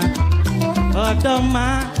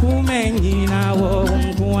 Otoma kumenyi na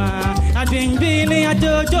wongwa. Adingbini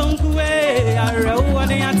ajojonkwe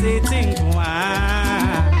arawani atitinkwa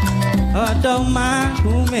Odoma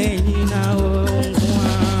kumenyi na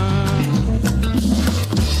ongwa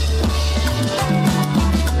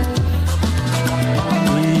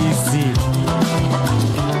Easy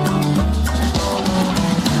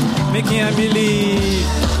Make me believe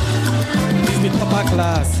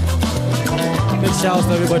class. Big shouts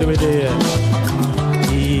to everybody with there.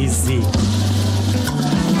 Easy.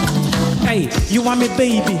 Hey, you want me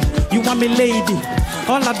baby, you want me lady.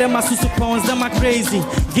 All of them are susu pawns, them are crazy.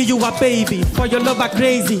 Give you a baby, for your love are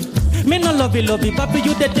crazy. Me no love you, but for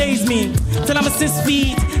you the days me. Till I'm 6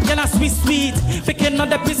 feet, girl I sweet. Picking all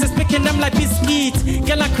the pieces, picking them like biscuit.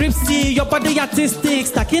 Girl I cripsy, your body artistic.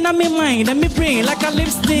 Stacking on me mind and me brain like a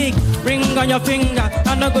lipstick. Ring on your finger,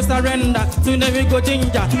 I no go surrender. Soon we go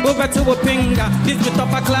ginger, over to a finger. This be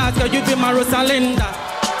top of class, girl you be my Rosalinda.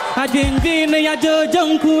 I didn't be in your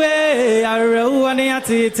junkie, I wrote on your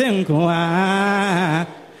tinkwa.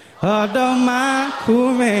 Odoma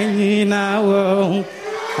kumeni na wo.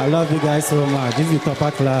 I love you guys so much. This is top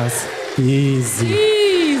of class. Easy.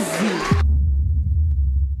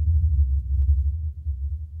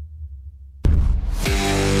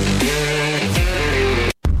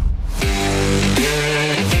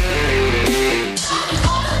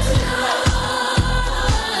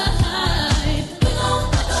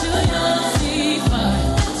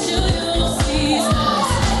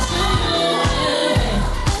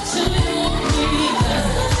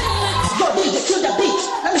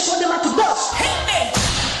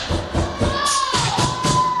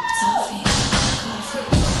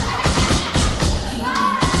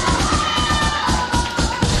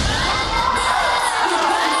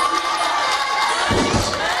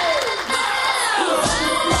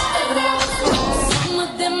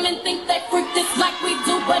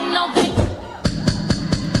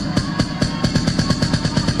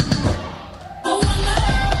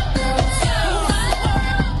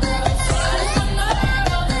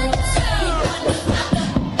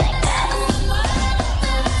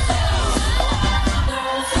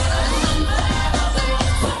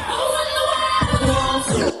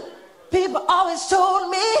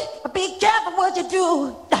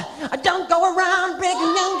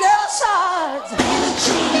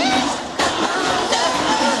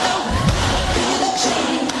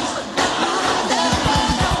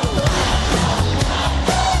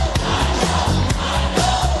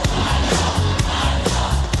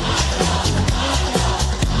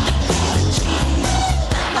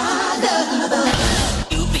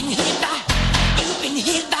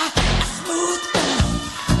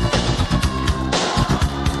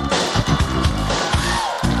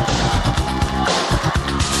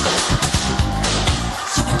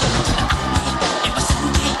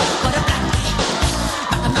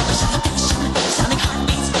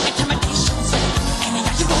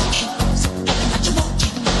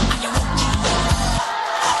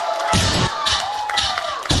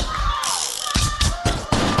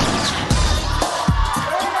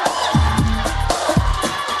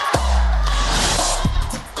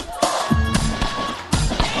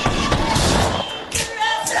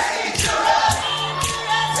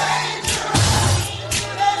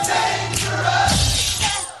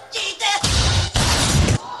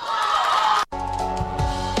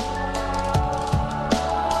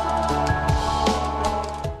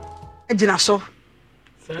 Gina so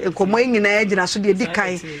enkomo nyina gina so de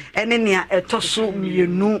dikai ene nea etoso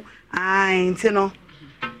mienu ai nti no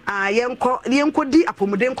yenko di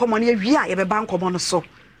apomode nkomo ne wi a yebeba nkomo no so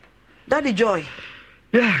Daddy Joy.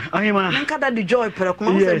 Yeah, I'm Nanka Daddy Joy pero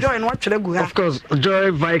kuma say Joy no watchere gu ha. Of course,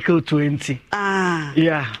 Joy Vehicle 20. Ah.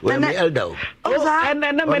 Yeah. Well, me elder. And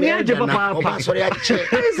many aje papa. Sorry, I check.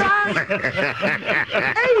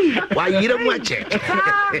 Hey, why you don't watch it?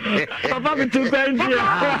 Papa be too benji.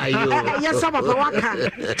 Yes, papa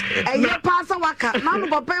waka. Eh, pasa waka. Na no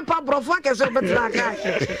papa pa brofo ke so betra ka.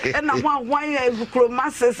 E na wan e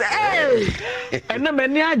kromases. Hey. And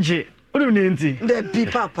many aje. What do you mean? The be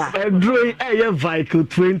papa. Drawing a Vehicle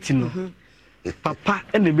 20 no. Papa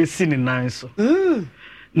and the basin in nine so.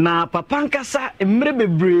 Na papa nkasa emre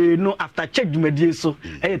bebre no after check dwumadie so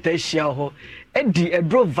e ta hia ho e di e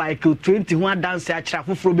draw Vehicle 20 ho dance a kira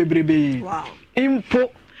foforo bebrebe. Wow.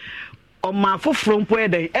 Impo o ma foforo mpo e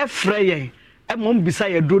den e frɛ yen e mom bisa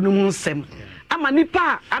ye dro no mu nsɛm. Ama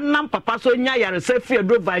nipa anam papa so nya yare se fi e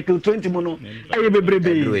draw Vehicle 20 mo no e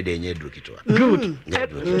bebrebe. Dro e de nya dro kitwa. Good.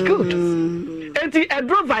 Good. Enti e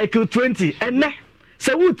draw Vehicle 20 ene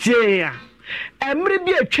se wutie ya emre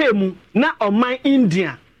bi atwemu na oman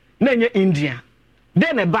India na nye India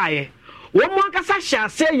den e baaye wo mo akasa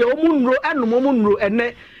hyase ye wo munro eno mo munro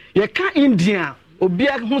ene ye ka India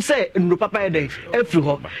obia hu se nro papa eden afri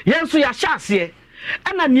ho yenso ya hyase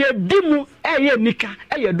ana ne dimu eye nika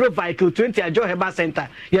eye dro Vehicle 20 ajo heba center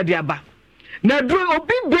ye de aba na dro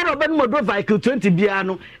obi biro be no dro Vehicle 20 bia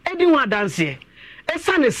no edi hu adanse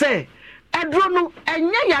esane se edro no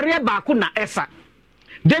enye yare ba ko na esa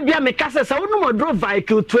Debia me kase sa wonu modro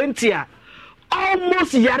Vehicle 20 a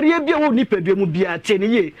almost yare bi wo ni pedue mu bia tie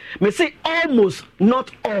ye me say almost not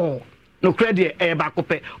all no credit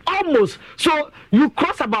bakope almost so you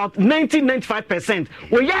cross about 90-95%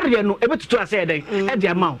 we yare no ebe tutu ase eden the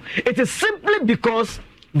amount it is simply because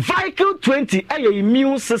Vicle 20 a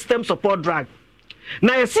immune system support drug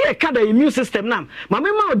na you see a kind of immune system now ma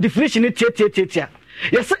definition tia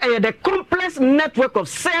yes the complex network of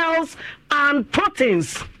cells and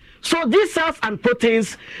proteins. So these cells and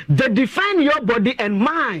proteins, they defend your body and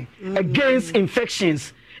mind against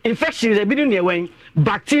infections. Infections,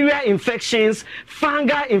 bacteria infections,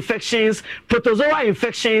 fungal infections, protozoa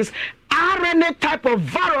infections, RNA type of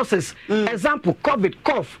viruses. Example, COVID,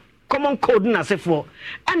 cough, common cold, and I say for,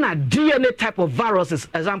 and a DNA type of viruses.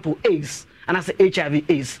 Example, AIDS, and I say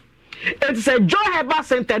HIV/AIDS. It's a joy herbal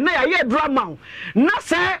center. Now you drama. Now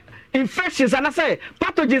say infections and I say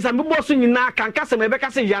pathogens and bosu nyina kan kase me beka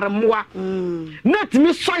se yaremwa net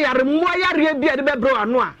mi so yaremwa yare bia de bebro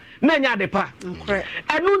anu a na nya de pa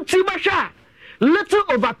enu nti basha little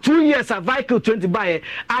over 2 years of Vicle 20 by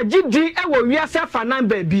agidi e wo wiase fanan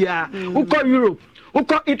ba bia uko Europe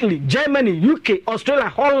uko Italy, Germany, UK, Australia,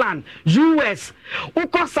 Holland, US,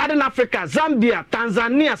 uko Southern Africa, Zambia,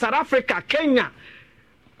 Tanzania, South Africa, Kenya.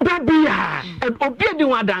 Babia and obedi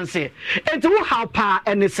one dance and to how pa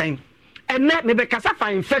anything and let me because of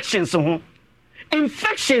infections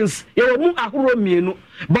infections you mu ahuro mienu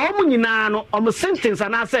ba omu nyina no om symptoms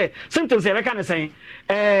and I say symptoms e can say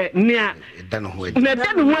near then who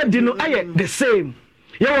di no aye the same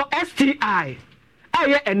your STI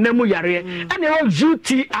aye enemu yare and your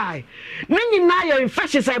UTI ni nyina your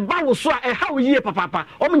infections e ba wo so e how ye papa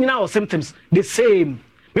omu nyina your symptoms the same.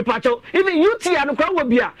 Even UTI and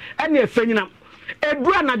Kwabia and your Fenina. A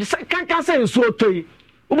brand can say so to you.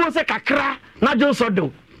 Ubo se kakra, na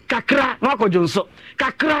Josodo. Kakra, Marco Jonso.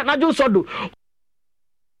 Kakra, na Josodo.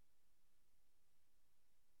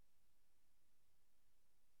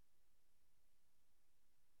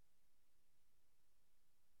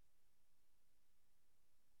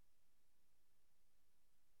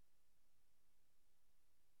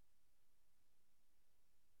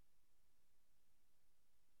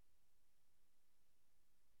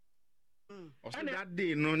 Also that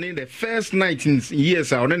day, no, in the first 19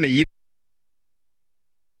 years, I don't know.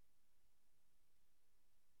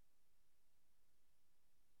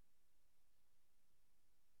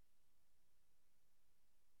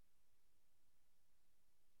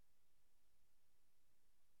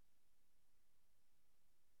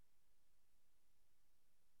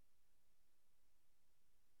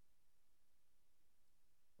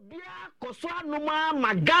 Koswa numa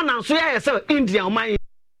magana so ya yesa India man.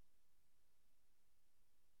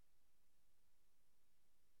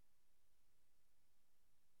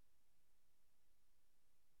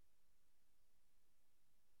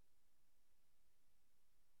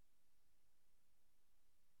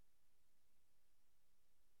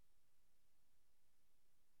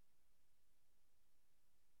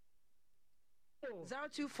 Zero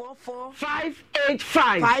 244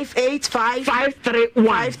 585 585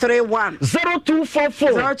 531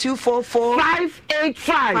 0244 0244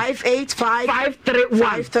 585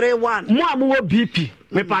 531 mo amu BP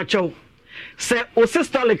me pa chow se o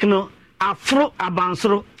systolic no afro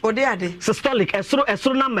abansoro ode ade systolic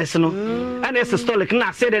esro na mes no and systolic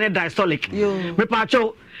na say the diastolic me pa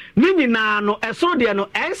chow ni nyina no esro de no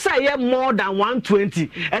ensa more than 120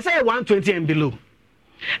 ensa 120 and below.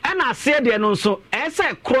 And I said there no so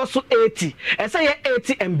say cross 80 say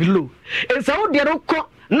 80 and below and so there ko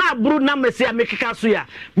na bru na mesi amekika so ya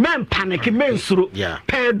men panic men suro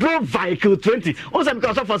Pedro Vicle 20 also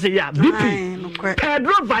because of say ya BP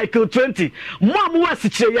Pedro Vicle 20 mo amu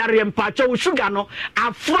asichire yare mpacho wo sugar no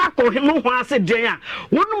afra ko no ho ase den a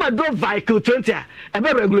wonu Pedro Vicle 20 a e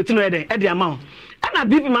be regulate no e dey amount.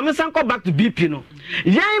 And BP, Mamma Sanko back to BP no.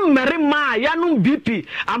 Yan Marima, Yanum BP,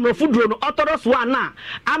 I'm a food run, Autoros one now.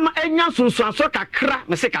 I'm a Yansun so kakra,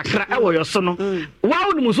 Meseka cra, your son. Why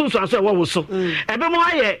would Musun so what was so?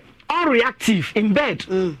 Ebemoye, all reactive in bed.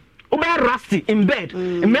 Ube rusty in bed.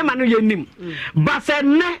 Memanu yenim. But said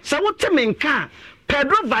ne, so what to mean can.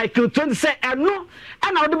 Pedro Vicle 20 say no,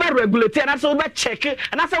 and I would be regulated, and I said, would check it,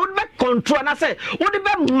 and I said, would be control, and I said, would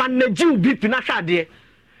be managing BP Nasha.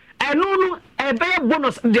 And no, a bear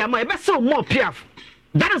bonus, dear, my best so more piaf.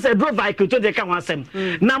 That is a drove Vicle to the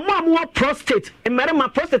Kawansem. Now, more prostate, and Madame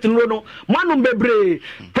prostate in Rono, Manu Bebre,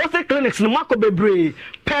 prostate clinics, no Marco Bebre,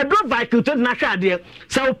 Pedro Vicle to Nasha, dear.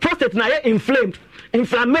 So, prostate now inflamed,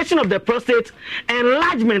 inflammation of the prostate,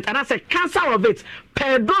 enlargement, and I said cancer of it.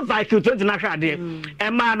 Pedro Vicle to Nasha, dear.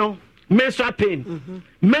 And Mano, menstrual pain,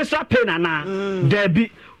 and there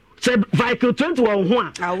be. said Vicle 20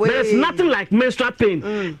 there is nothing like menstrual pain.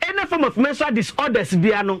 Any form of menstrual disorders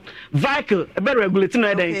biano Vicle be regulating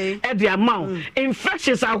at the amount.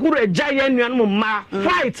 Infections are who a giant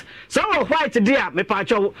white. So white dear me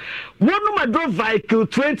pacho. One my drove Vicle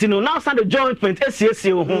 20 no now stand the jointment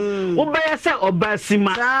SCSO obey say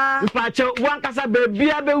obasima pacho one kasa baby be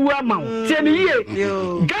wama 10 year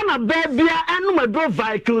Ghana baby and my drove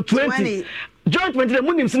Vicle 20 jointment the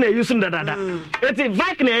munim sin using that it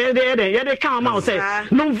Vicle they come out say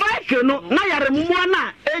no Vicle no na yare mu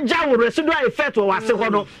na eja wo residual effect wo wase ho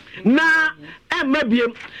no na maybe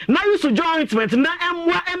na use jointment na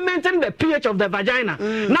emwa maintain the pH of the vagina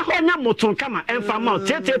na ho nya moton kama emfa mouth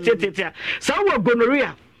tie so wo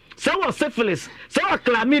gonorrhea so wo syphilis so wo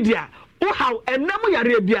chlamydia wo how enam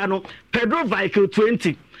yare bia no Pedro Vicle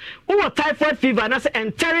 20 wo typhoid fever na say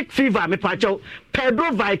enteric fever me pacho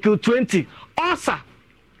Pedro Vicle 20 ulcer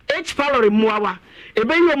H pylori muawa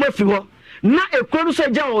ebe yi o mafi ho na ekuro no so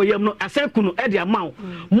ja oyam no asankunu e dia mawo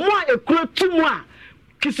mo a ekuro tumu a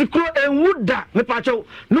kisikuro enwuda me pacho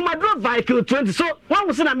no madro Vicle 20 so one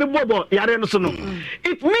we say na me bobo yare no so no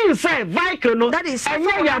it means say Vicle no that is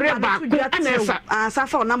enye yare ba ko anesa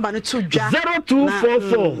safa number no to dwa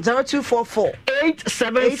 0244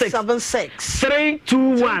 876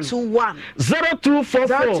 321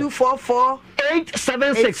 0244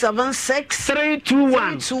 876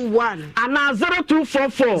 321 and now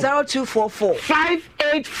 0244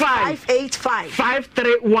 585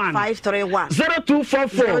 531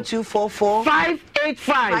 0244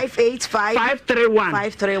 585 531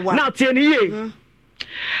 now tieni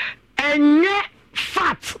enye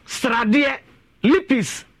fat stradie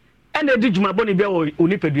lipis ene dijuma boni bia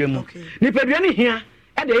onipadua mu nipadua ne hia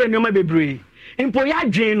e de ye nyoma bebre impo ya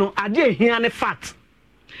dwen no ade hia ne fat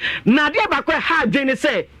na de ba kwa ha dwen ne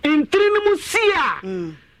say intrinimu sia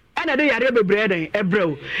ene de yare bebre den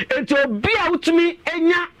ebrew enti obi a utumi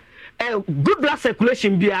enya good blood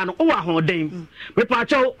circulation bia no wo ahoden me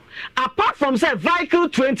pacho apart from say Vicle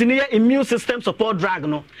 20 near immune system support drug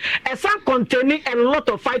no some containing a lot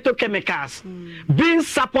of phytochemicals being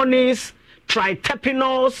saponins,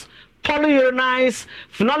 triterpenols, polyuronides,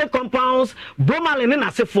 phenolic compounds, bromelain and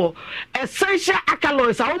asefo essential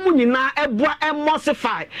alkaloids a omu nyina eboa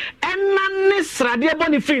emulsify enane srade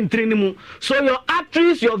boni fin trinimu so your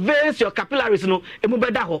arteries, your veins, your capillaries no emu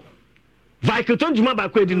beda ho Vicle 20 ba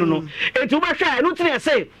kwa di no etu ba hwa no tine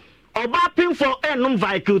say oba pin for enum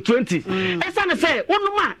Vicle 20 esa ne say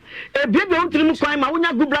wonuma ebiebe ontirimu kwan ma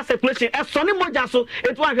wonya good blood circulation esone moja so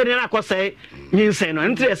etu ahwede na akose nyinsen no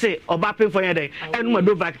ntire say oba pin for yede enum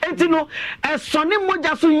ado Vicle enti no esone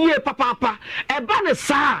moja so yie papa eba ne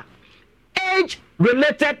sa age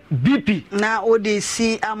related BP na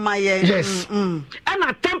ODC amaye yes and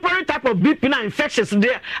a temporary type of BP na infections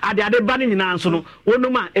there at the other bani nyina nso no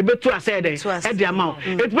wonuma ebetu ase dey e dey amount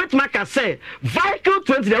it make make say Vicle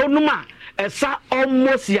 20 dey wonuma esa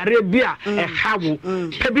almost yare bia e hawo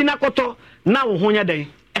pebi na koto na wo honya dey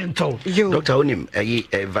ento Dr. Onim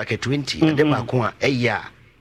Vicle 20 de ba ko a eya